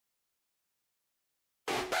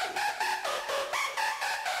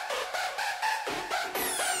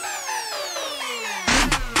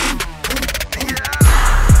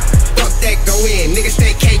in, niggas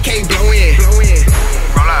stay KK blow in.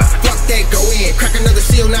 Roll up. Fuck that, go in, crack another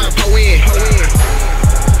seal, now I'm po in.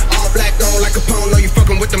 All black on like a polo, you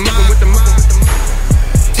fucking with the mob.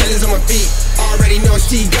 Tailors on my feet, already know it's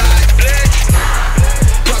T.GOD.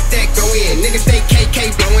 Fuck that, go in, niggas stay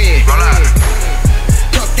KK blow in. Roll up.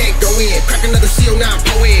 Fuck that, go in, crack another seal, now I'm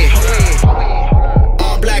po in.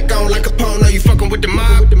 All black on like a polo, you fucking with the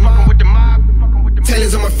mob.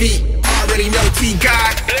 Tailors on my feet, already know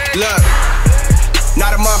T.GOD. Look,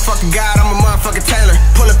 not a motherfucking god, I'm a motherfucking tailor.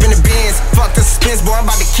 Pull up in the Benz, fuck the suspense, boy, I'm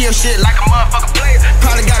about to kill shit like a motherfucking player.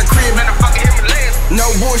 Probably got a crib and a fucking Himalayas. No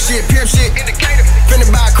bullshit, pimp shit, indicator. Finna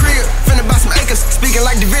buy a crib, finna buy some acres. Speaking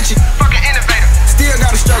like Da Vinci, fucking innovator. Still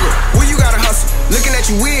gotta struggle, well you gotta hustle. Looking at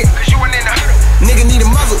you weird, cause you ain't in the huddle. Nigga need a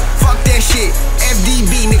muzzle, fuck that shit.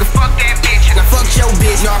 FDB, nigga, fuck that bitch. Now fuck your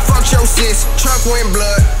bitch, nah, fuck your sis. Truck went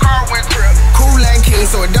blood, car went crib. Cool and king,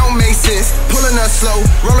 so it don't make sense. Pulling up slow,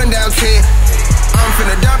 rolling down 10. I'm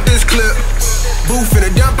finna dump this clip. Boo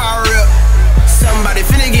finna dump our rip. Somebody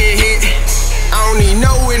finna get hit. I don't need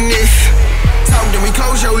no witness. Talk then we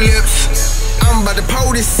close your lips. I'm about to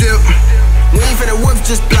pour this sip. We ain't finna whip,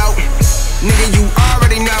 just blow. Nigga, you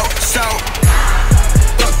already know. So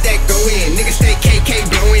fuck that, go in. Nigga stay KK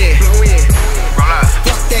blow in. Roll up.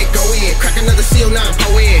 Fuck that, go in. Crack another seal, now I'm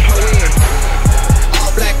po in.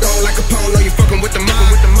 All black on like a polo, you fucking with the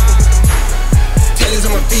mob. Tailors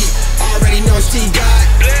on my feet, already know it's T.GOD.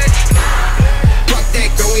 Fuck that,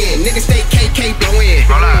 go in. Nigga stay KK blow in.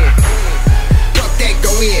 Roll up. Fuck that, go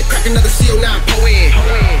in. Crack another seal, now I'm po in.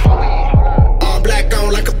 All black on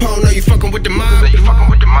like a polo, you fucking with the mob.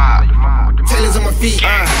 Tailors on my feet,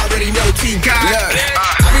 already know T.GOD. Look,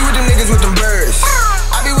 I be with them niggas with them birds.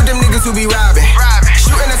 I be with them niggas who be robbing.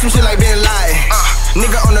 Shooting at some shit like being lying.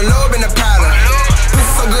 Nigga on the low, been a pilot.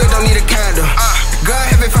 Pussy so good, don't need a candle. God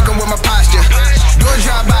heavy fucking with my posture. Do a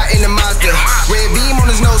drive-by in the Mazda. Red beam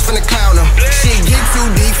on his nose, finna clown him. Shit get too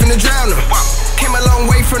deep, finna drown him. Came a long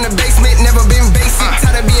way from the basement, never been basic.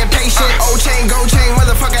 Tired of being patient. Old chain, gold chain,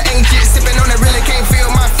 motherfucker ancient. Sipping on it, really can't feel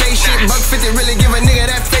my face shit. Buck 50 really give a nigga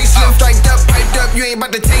that facelift. Striked up, piped up, you ain't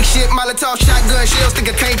about to take shit. Molotov shotgun, shells, stick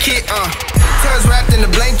a tank kit. Tails wrapped in a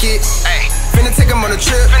blanket. Finna take him on a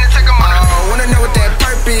trip. Wanna know what that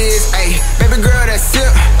purpose is. Baby girl, that sip.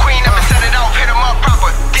 Queen up and set it off, hit him up proper.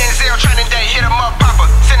 Denzel training day, hit him up proper.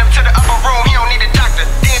 Send him to the upper room, he don't need a doctor.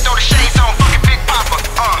 Then throw the shades on, fucking Big Papa.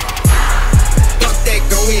 Fuck that,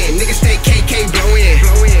 go in. Niggas stay KK blow in.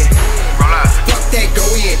 Roll up. Fuck that, go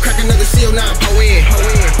in. Crack another seal, now I'm po in.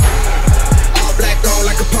 All black on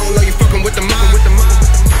like a polo, you fucking with the mob.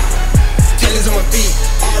 Tailors on my feet,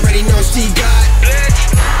 already know it's T.GOD.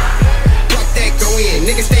 Fuck that, go in.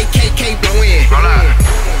 Niggas stay KK blow in. Roll up.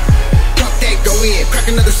 Fuck that, go in. Crack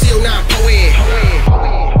another seal, now I'm po in.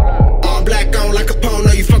 All black on like a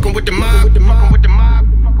polo, you fucking with the mob.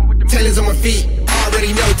 Tailors on my feet,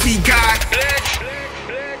 already know T.GOD.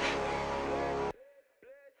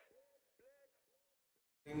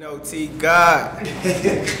 You know T.GOD.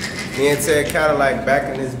 Me and Ted Cadillac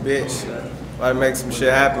back in this bitch. About to make some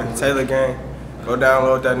shit happen. Taylor gang. Go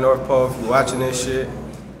download that North Pole if you're watching this shit.